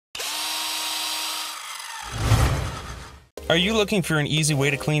Are you looking for an easy way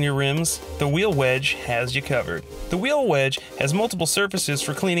to clean your rims? The Wheel Wedge has you covered. The Wheel Wedge has multiple surfaces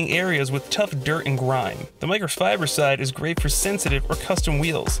for cleaning areas with tough dirt and grime. The microfiber side is great for sensitive or custom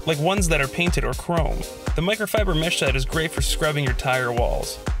wheels, like ones that are painted or chrome. The microfiber mesh side is great for scrubbing your tire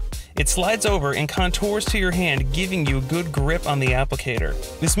walls. It slides over and contours to your hand, giving you a good grip on the applicator.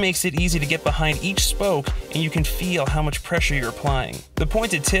 This makes it easy to get behind each spoke, and you can feel how much pressure you're applying. The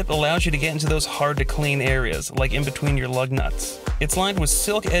pointed tip allows you to get into those hard to clean areas, like in between your lug nuts. It's lined with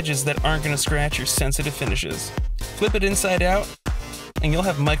silk edges that aren't going to scratch your sensitive finishes. Flip it inside out, and you'll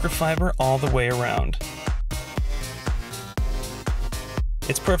have microfiber all the way around.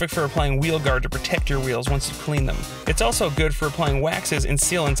 It's perfect for applying wheel guard to protect your wheels once you clean them. It's also good for applying waxes and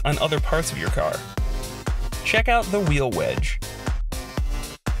sealants on other parts of your car. Check out the Wheel Wedge.